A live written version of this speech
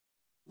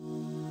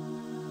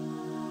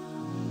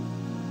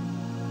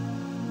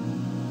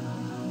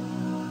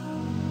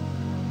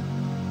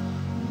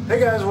Hey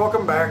guys,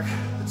 welcome back.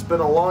 It's been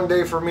a long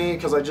day for me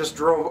because I just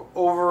drove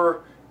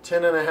over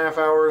 10.5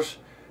 hours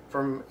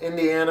from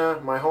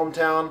Indiana, my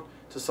hometown,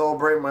 to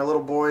celebrate my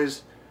little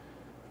boy's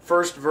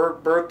first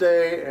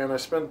birthday, and I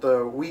spent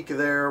the week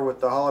there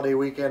with the holiday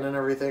weekend and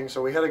everything,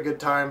 so we had a good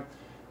time.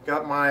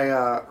 Got my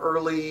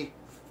early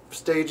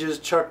stages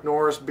Chuck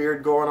Norris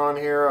beard going on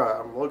here.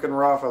 I'm looking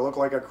rough. I look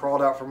like I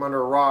crawled out from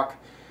under a rock.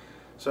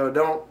 So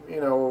don't,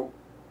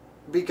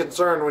 be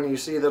concerned when you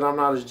see that I'm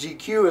not as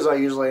GQ as I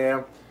usually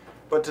am.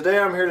 But today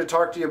I'm here to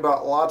talk to you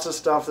about lots of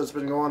stuff that's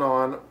been going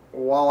on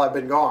while I've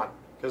been gone,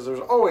 because there's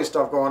always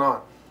stuff going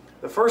on.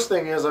 The first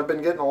thing is I've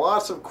been getting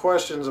lots of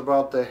questions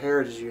about the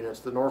Heritage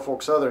units, the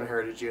Norfolk Southern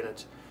Heritage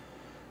units.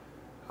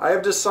 I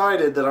have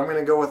decided that I'm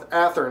going to go with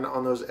Athearn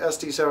on those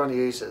ST70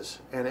 Aces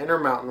and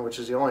Intermountain, which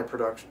is the only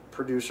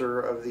producer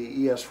of the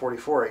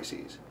ES44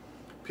 ACs.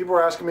 People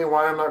are asking me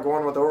why I'm not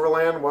going with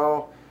Overland.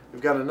 Well,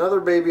 we've got another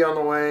baby on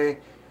the way.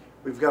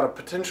 We've got a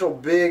potential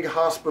big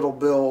hospital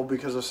bill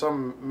because of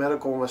some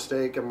medical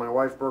mistake, and my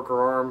wife broke her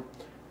arm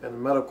and the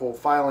medical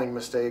filing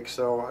mistake,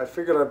 so I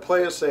figured I'd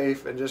play it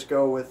safe and just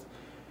go with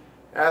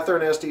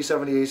Athearn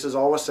ST70 Aces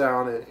all with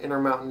sound and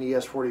Intermountain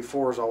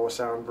ES44s all with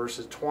sound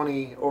versus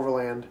 20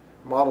 Overland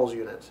models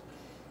units.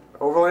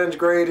 Overland's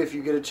great if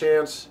you get a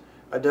chance.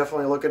 I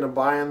definitely look into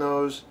buying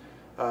those.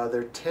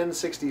 They're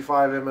 $1065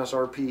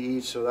 MSRP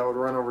each, so that would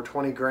run over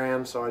 20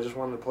 grand, so I just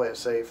wanted to play it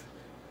safe.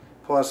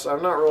 Plus,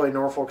 I'm not really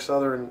Norfolk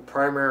Southern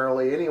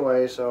primarily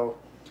anyway, so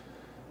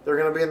they're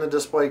going to be in the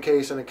display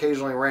case and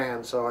occasionally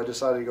ran, so I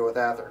decided to go with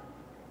Athearn.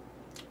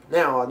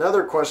 Now,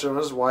 another question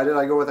was, why did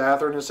I go with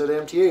Athearn instead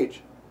of MTH?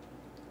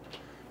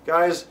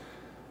 Guys,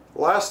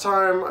 last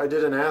time I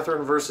did an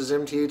Athearn versus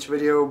MTH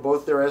video,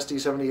 both their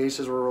ST70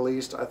 Aces were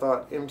released. I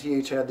thought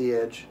MTH had the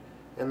edge,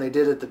 and they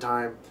did at the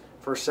time,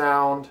 for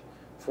sound,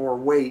 for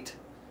weight,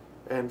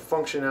 and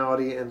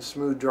functionality and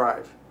smooth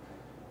drive.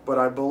 But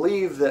I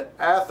believe that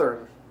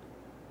Athearn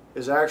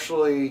is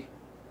actually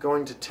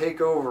going to take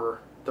over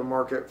the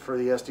market for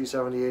the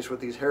ST70H with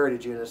these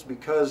Heritage units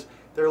because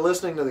they're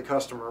listening to the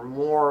customer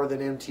more than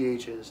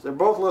MTH is. They're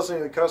both listening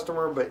to the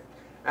customer, but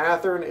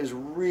Athearn is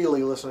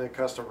really listening to the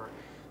customer.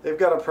 They've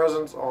got a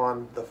presence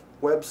on the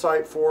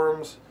website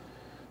forums,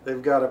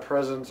 they've got a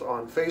presence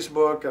on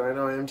Facebook, and I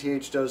know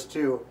MTH does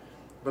too,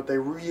 but they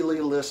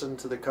really listen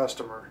to the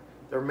customer.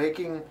 They're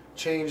making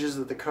changes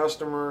that the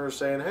customer is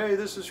saying, hey,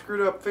 this is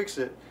screwed up, fix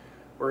it.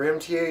 Where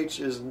MTH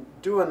is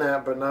doing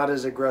that, but not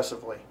as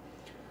aggressively.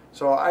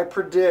 So I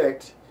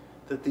predict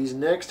that these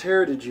next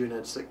Heritage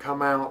units that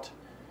come out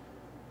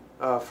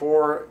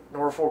for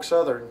Norfolk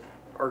Southern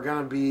are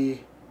going to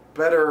be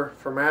better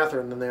from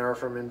Athearn than they are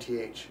from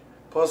MTH.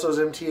 Plus those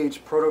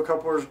MTH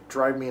proto-couplers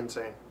drive me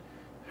insane.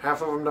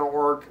 Half of them don't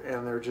work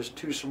and they're just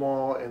too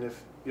small, and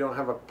if you don't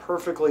have a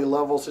perfectly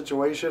level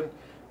situation,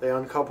 they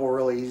uncouple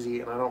really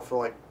easy, and I don't feel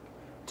like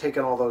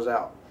taking all those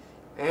out.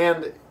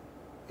 And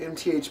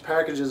MTH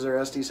packages their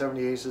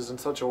ST70 Aces in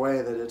such a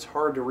way that it's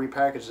hard to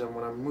repackage them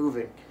when I'm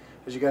moving.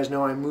 As you guys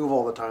know, I move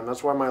all the time.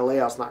 That's why my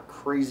layout's not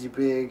crazy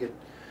big and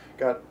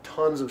got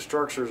tons of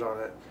structures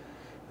on it.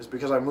 It's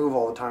because I move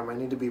all the time. I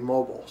need to be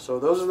mobile. So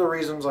those are the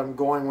reasons I'm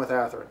going with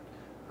Athearn.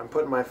 I'm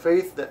putting my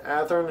faith that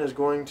Athearn is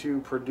going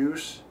to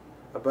produce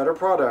a better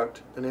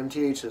product than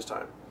MTH this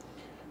time.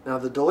 Now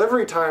the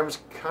delivery times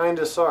kind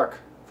of suck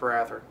for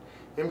Athearn.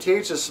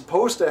 MTH is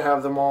supposed to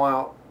have them all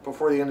out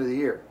before the end of the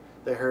year,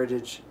 the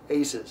Heritage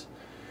Aces.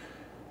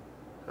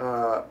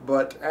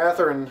 But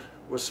Athearn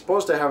was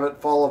supposed to have it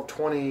fall of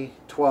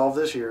 2012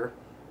 this year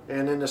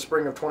and in the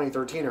spring of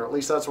 2013, or at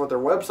least that's what their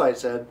website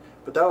said,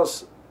 but that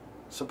was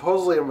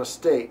supposedly a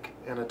mistake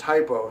and a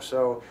typo,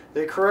 so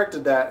they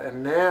corrected that,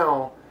 and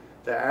now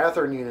the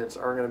Athearn units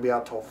aren't going to be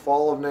out till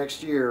fall of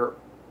next year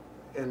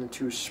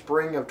into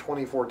spring of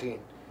 2014.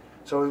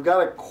 So we've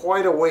got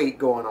quite a wait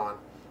going on.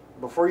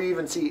 Before you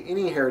even see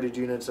any Heritage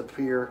units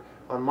appear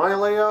on my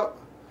layout,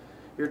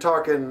 you're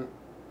talking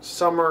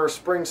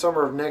spring,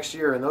 summer of next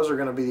year, and those are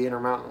going to be the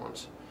Intermountain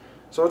ones.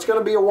 So it's going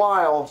to be a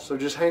while, so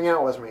just hang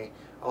out with me.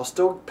 I'll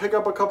still pick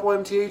up a couple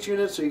MTH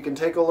units so you can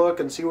take a look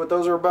and see what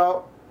those are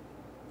about,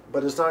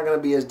 but it's not going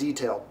to be as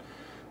detailed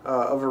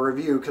of a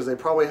review because they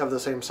probably have the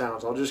same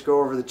sounds. I'll just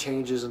go over the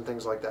changes and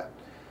things like that.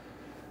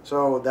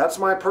 So that's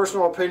my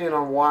personal opinion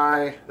on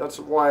why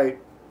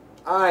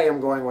I am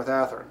going with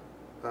Athearn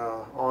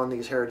on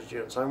these Heritage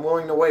units. I'm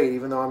willing to wait,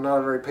 even though I'm not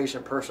a very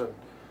patient person.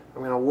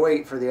 I'm going to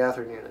wait for the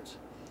Athearn units.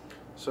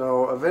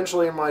 So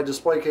eventually my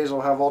display case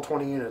will have all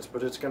 20 units,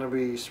 but it's going to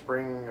be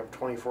spring of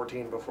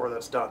 2014 before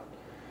that's done.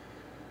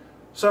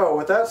 So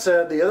with that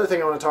said, the other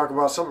thing I want to talk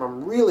about, something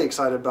I'm really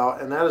excited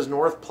about, and that is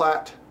North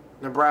Platte,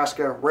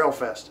 Nebraska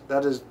Railfest.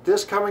 That is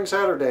this coming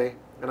Saturday,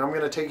 and I'm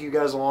going to take you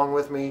guys along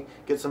with me,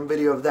 get some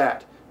video of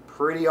that.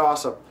 Pretty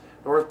awesome.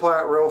 North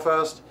Platte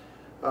Railfest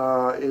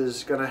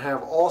is going to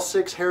have all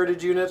 6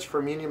 Heritage units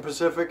from Union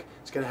Pacific.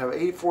 It's going to have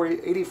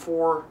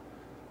 844,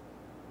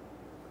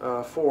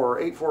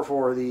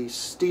 the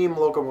steam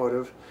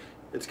locomotive.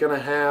 It's going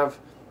to have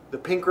the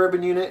Pink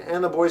Ribbon unit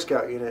and the Boy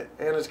Scout unit,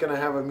 and it's going to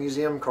have a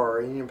museum car,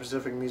 a Union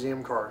Pacific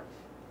museum car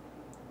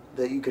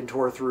that you can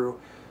tour through.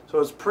 So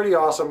it's pretty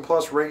awesome,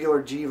 plus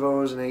regular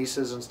GEVOs and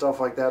ACEs and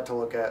stuff like that to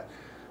look at.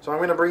 So I'm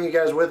going to bring you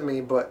guys with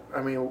me, but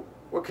I mean,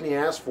 what can you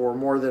ask for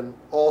more than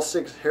all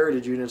 6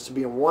 heritage units to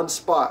be in one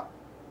spot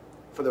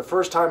for the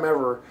first time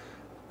ever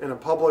in a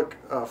public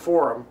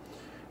forum?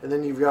 And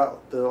then you've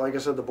got, like I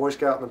said, the Boy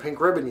Scout and the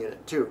Pink Ribbon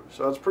unit too.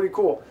 So that's pretty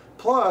cool.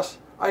 Plus,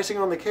 icing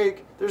on the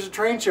cake, there's a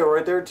train show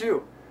right there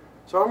too.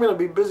 So I'm going to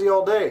be busy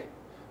all day.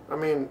 I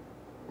mean,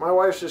 my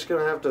wife's just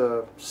going to have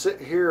to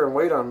sit here and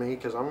wait on me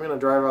because I'm going to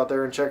drive out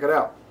there and check it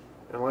out.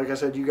 And like I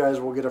said, you guys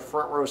will get a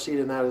front row seat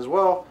in that as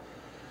well.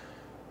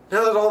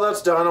 Now that all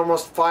that's done,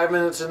 almost 5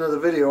 minutes into the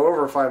video,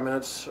 over 5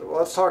 minutes,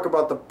 let's talk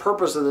about the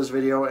purpose of this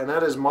video, and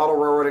that is model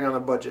railroading on a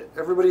budget.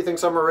 Everybody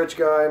thinks I'm a rich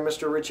guy,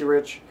 Mr. Richie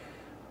Rich,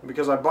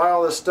 because I buy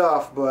all this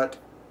stuff, but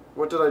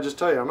what did I just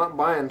tell you? I'm not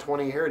buying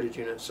 20 heritage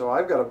units, so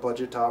I've got a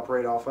budget to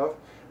operate off of.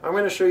 I'm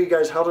going to show you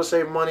guys how to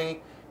save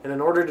money, and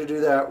in order to do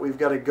that, we've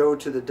got to go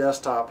to the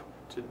desktop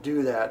to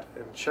do that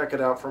and check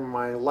it out from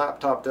my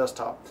laptop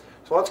desktop.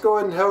 So let's go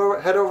ahead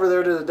and head over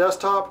there to the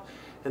desktop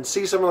and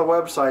see some of the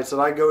websites that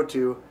I go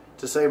to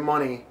save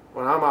money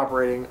when I'm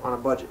operating on a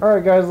budget.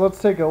 Alright guys, let's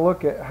take a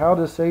look at how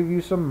to save you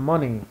some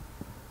money.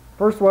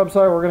 First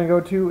website we're going to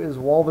go to is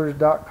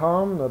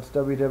Walders.com. That's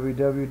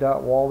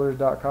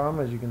www.walders.com,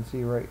 as you can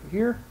see right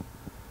here.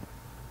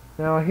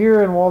 Now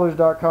here in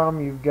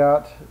Walders.com you've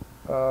got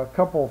a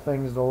couple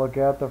things to look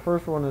at. The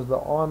first one is the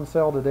On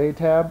Sale Today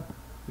tab.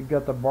 You've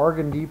got the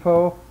Bargain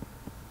Depot.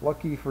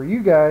 Lucky for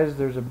you guys,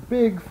 there's a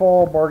big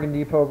fall Bargain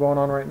Depot going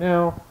on right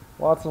now.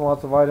 Lots and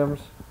lots of items.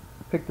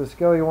 Pick the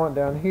scale you want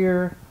down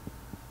here.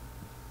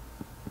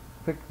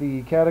 Pick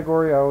the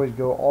category. I always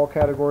go all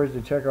categories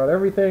to check out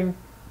everything.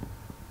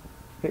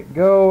 Hit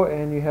go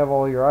and you have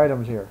all your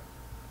items here.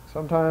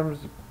 Sometimes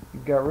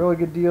you've got really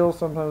good deals,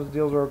 sometimes the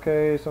deals are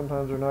okay,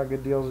 sometimes they're not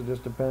good deals, it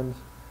just depends.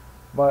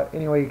 But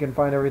anyway, you can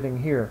find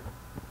everything here.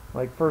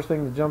 Like first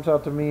thing that jumps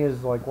out to me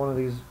is like one of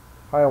these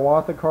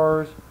Hiawatha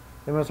cars.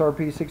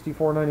 MSRP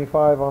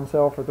 $64.95, on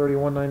sale for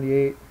 $31.98.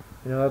 You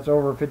know, that's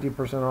over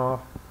 50% off.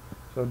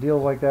 So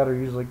deals like that are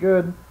usually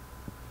good.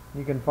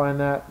 You can find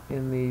that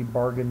in the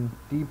Bargain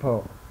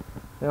Depot.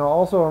 Now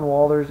also on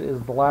Walders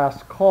is the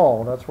Last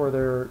Call. That's where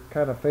they're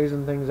kind of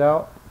phasing things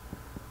out.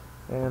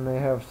 And they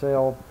have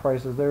sale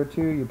prices there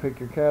too. You pick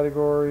your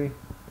category.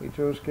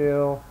 HO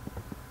scale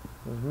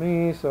is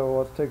me. So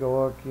let's take a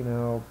look. You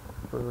know,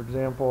 for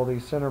example,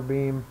 the center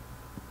beam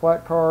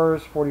flat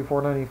cars,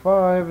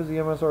 $44.95 is the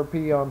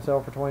MSRP, on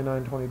sale for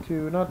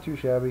 $29.22. Not too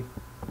shabby.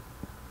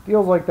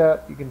 Deals like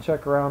that you can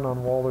check around on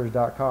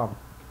Walders.com.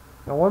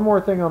 Now one more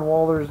thing on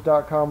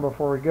Walders.com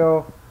before we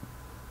go.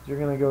 You're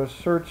going to go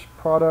search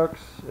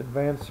products,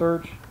 advanced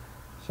search.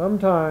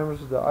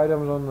 Sometimes the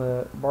items on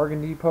the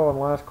Bargain Depot and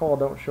Last Call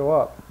don't show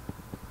up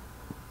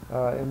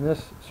in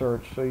this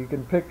search. So you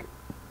can pick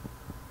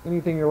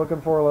anything you're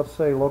looking for. Let's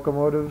say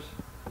locomotives,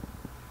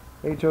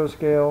 HO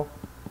scale.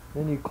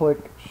 Then you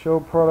click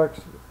show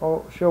products,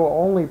 show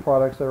only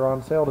products that are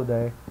on sale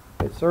today.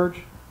 Hit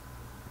search.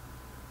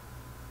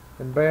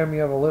 And bam, you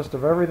have a list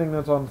of everything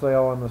that's on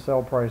sale and the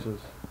sale prices.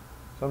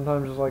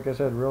 Sometimes, just like I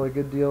said, really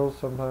good deals,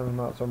 sometimes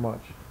not so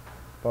much.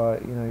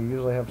 But, you know, you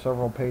usually have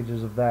several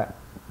pages of that.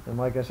 And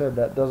like I said,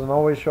 that doesn't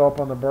always show up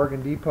on the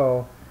Bargain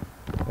Depot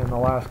and the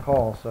Last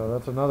Call. So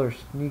that's another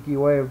sneaky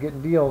way of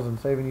getting deals and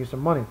saving you some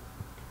money.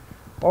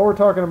 While we're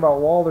talking about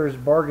Walders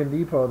Bargain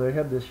Depot, they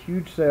had this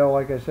huge sale,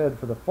 like I said,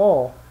 for the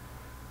fall.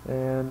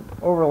 And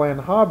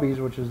Overland Hobbies,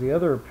 which is the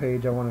other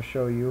page I want to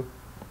show you,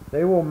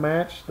 they will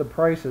match the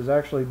prices,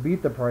 actually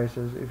beat the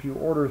prices, if you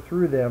order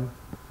through them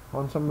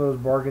on some of those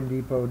Bargain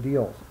Depot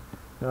deals.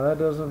 Now that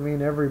doesn't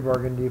mean every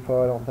Bargain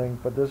Depot, I don't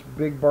think, but this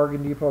big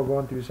Bargain Depot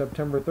going through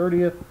September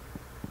 30th,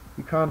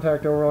 you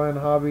contact Overland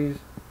Hobbies,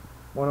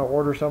 want to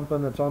order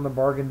something that's on the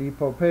Bargain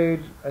Depot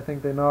page, I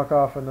think they knock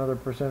off another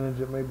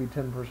percentage, it may be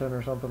 10%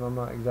 or something, I'm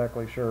not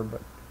exactly sure, but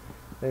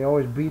they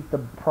always beat the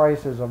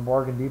prices on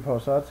Bargain Depot,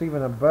 so that's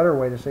even a better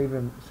way to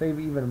save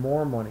even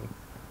more money.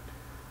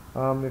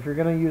 If you're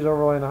going to use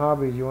Overland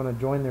Hobbies, you want to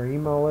join their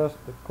email list,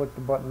 click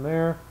the button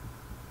there,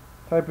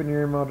 type in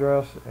your email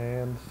address,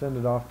 and send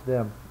it off to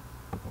them.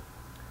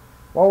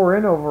 While we're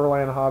in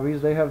Overland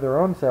Hobbies, they have their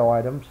own sale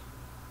items.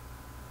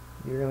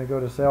 You're going to go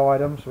to Sale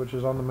Items, which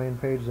is on the main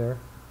page there,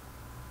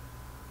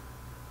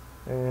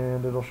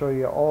 and it'll show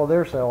you all of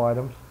their sale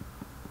items.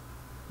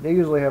 They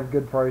usually have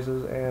good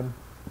prices, and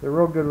they're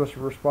real good with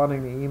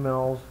responding to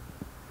emails,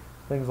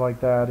 things like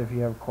that if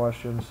you have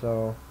questions.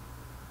 So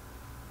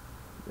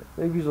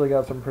they've usually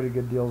got some pretty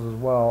good deals as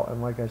well,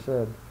 and like I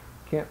said,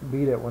 can't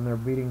beat it when they're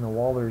beating the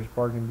Walders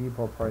Bargain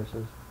Depot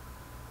prices.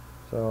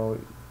 So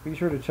be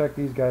sure to check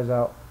these guys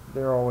out.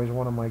 They're always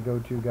one of my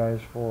go-to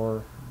guys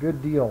for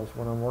good deals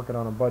when I'm working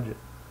on a budget.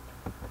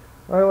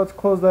 Alright, let's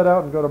close that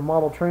out and go to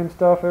Model Train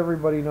Stuff.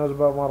 Everybody knows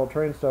about Model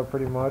Train Stuff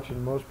pretty much,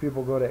 and most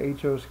people go to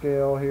HO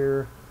scale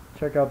here,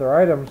 check out their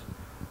items.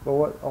 But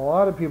what a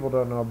lot of people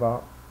don't know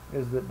about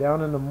is that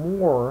down in the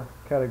More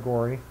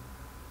category,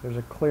 there's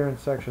a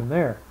clearance section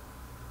there.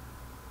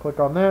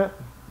 Click on that,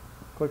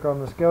 click on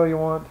the scale you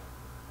want,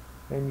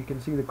 and you can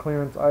see the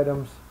clearance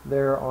items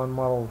there on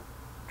Model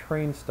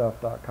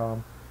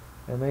trainstuff.com,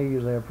 and they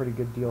usually have pretty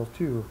good deals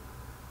too.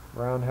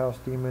 Roundhouse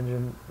steam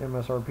engine,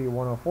 MSRP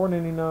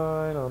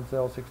 $104.99, on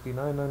sale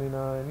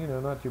 $69.99, you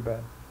know, not too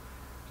bad.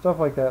 Stuff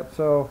like that,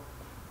 so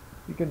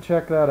you can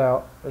check that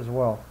out as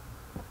well.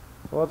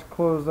 So let's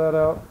close that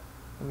out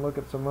and look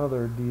at some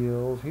other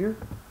deals here.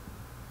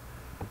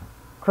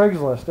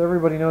 Craigslist,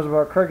 everybody knows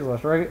about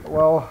Craigslist, right?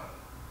 Well,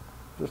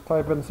 just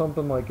type in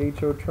something like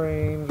HO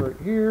Trains right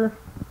here,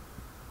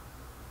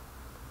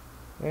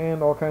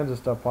 and all kinds of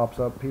stuff pops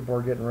up. People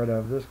are getting rid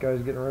of. This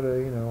guy's getting rid of,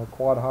 you know, a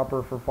quad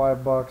hopper for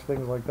 $5,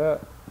 things like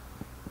that.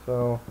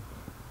 So,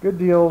 good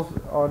deals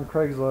on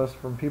Craigslist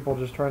from people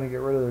just trying to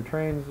get rid of their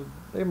trains.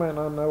 They might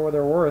not know what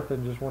they're worth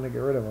and just want to get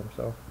rid of them.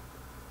 So,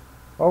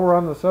 while we're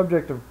on the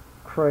subject of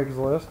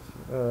Craigslist,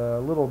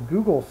 a little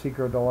Google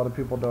secret a lot of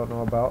people don't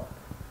know about.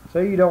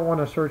 Say you don't want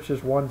to search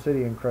just one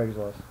city in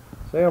Craigslist.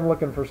 Say I'm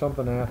looking for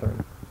something in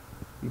Athern.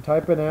 You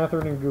type in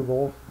Athern in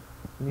Google,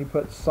 and you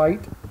put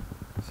site,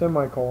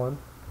 semicolon,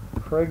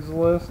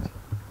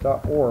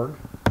 Craigslist.org,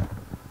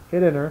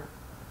 hit enter,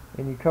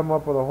 and you come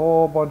up with a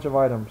whole bunch of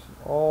items.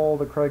 All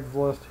the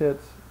Craigslist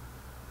hits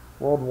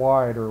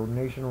worldwide or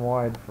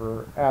nationwide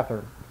for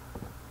Athern.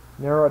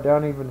 Narrow it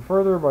down even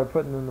further by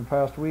putting in the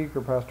past week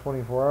or past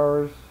 24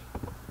 hours.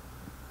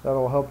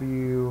 That'll help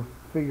you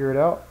figure it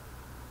out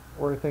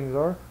where things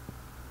are.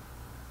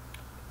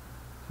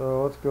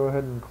 So let's go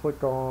ahead and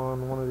click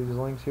on one of these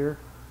links here.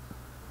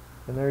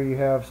 And there you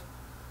have,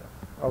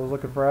 I was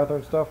looking for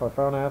Athern stuff. I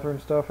found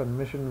Athern stuff in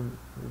Mission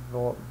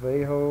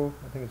Vallejo.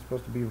 I think it's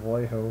supposed to be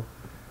Vallejo.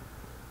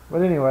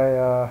 But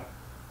anyway,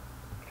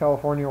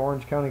 California,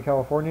 Orange County,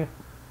 California.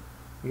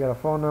 You got a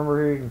phone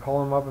number here. You can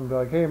call them up and be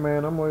like, hey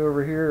man, I'm way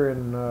over here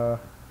in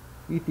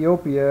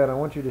Ethiopia and I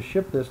want you to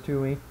ship this to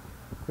me.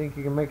 Think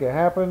you can make it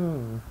happen?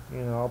 And,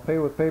 you know, I'll pay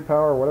with PayPal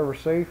or whatever's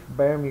safe.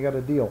 Bam, you got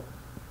a deal.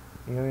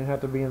 You don't even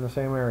have to be in the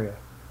same area.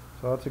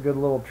 So that's a good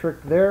little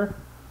trick there.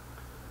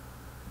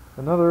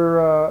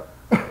 Another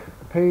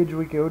page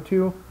we go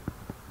to,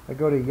 I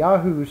go to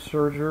Yahoo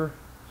search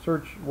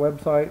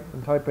website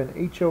and type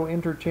in HO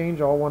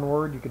interchange, all one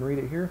word. You can read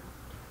it here.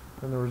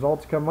 And the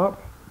results come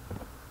up.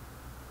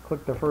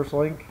 Click the first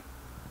link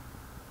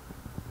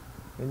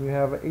and you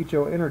have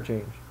HO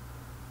interchange.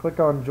 Click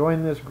on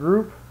join this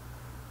group.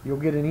 You'll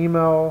get an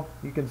email.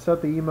 You can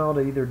set the email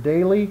to either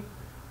daily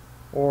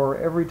or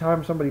every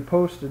time somebody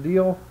posts a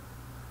deal,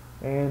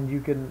 and you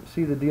can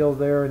see the deals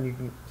there and you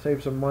can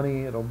save some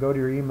money. It'll go to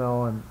your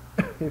email, and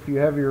if you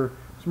have your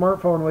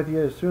smartphone with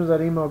you, as soon as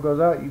that email goes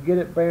out, you get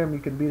it, bam, you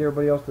can beat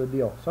everybody else to the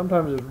deal.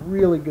 Sometimes it's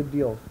really good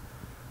deals.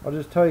 I'll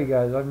just tell you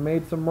guys, I've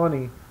made some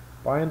money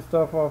buying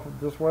stuff off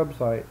of this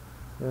website,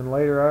 and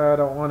later I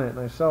don't want it and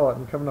I sell it,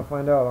 and come to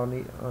find out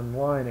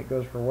online it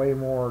goes for way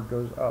more, it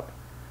goes up.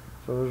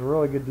 So there's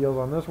really good deals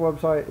on this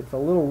website. It's a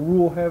little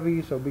rule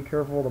heavy, so be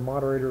careful. The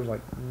moderator's like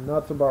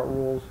nuts about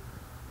rules.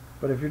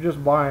 But if you're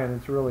just buying,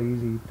 it's really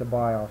easy to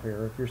buy off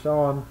here. If you're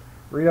selling,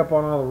 read up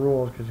on all the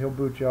rules, because he'll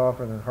boot you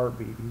off in a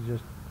heartbeat. He's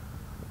just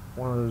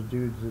one of those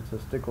dudes that's a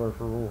stickler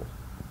for rules.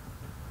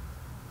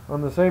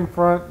 On the same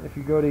front, if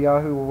you go to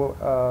Yahoo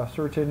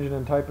search engine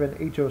and type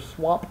in HO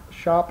Swap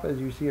Shop, as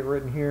you see it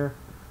written here,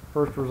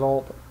 first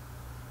result,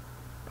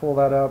 pull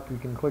that up. You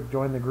can click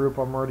join the group.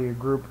 I'm already a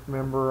group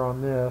member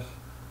on this.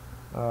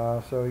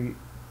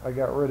 I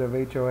got rid of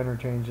HO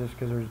interchange just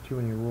because there's too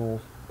many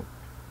rules.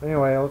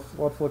 Anyway,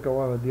 let's look at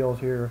one of the deals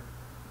here.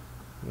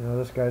 You know,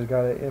 this guy's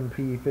got an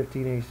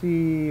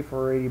MP15AC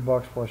for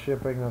 $80 plus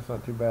shipping. That's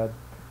not too bad.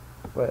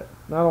 But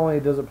not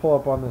only does it pull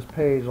up on this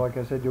page, like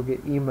I said, you'll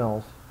get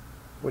emails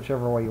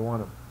whichever way you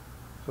want them.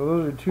 So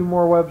those are two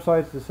more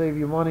websites to save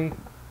you money.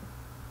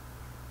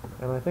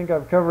 And I think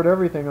I've covered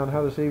everything on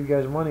how to save you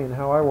guys money and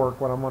how I work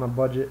when I'm on a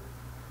budget.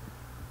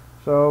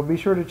 So be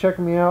sure to check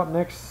me out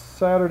next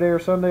Saturday or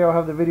Sunday. I'll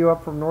have the video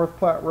up from North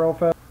Platte Rail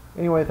Fest.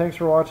 Anyway, thanks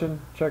for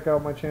watching. Check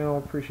out my channel.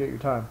 Appreciate your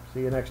time.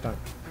 See you next time.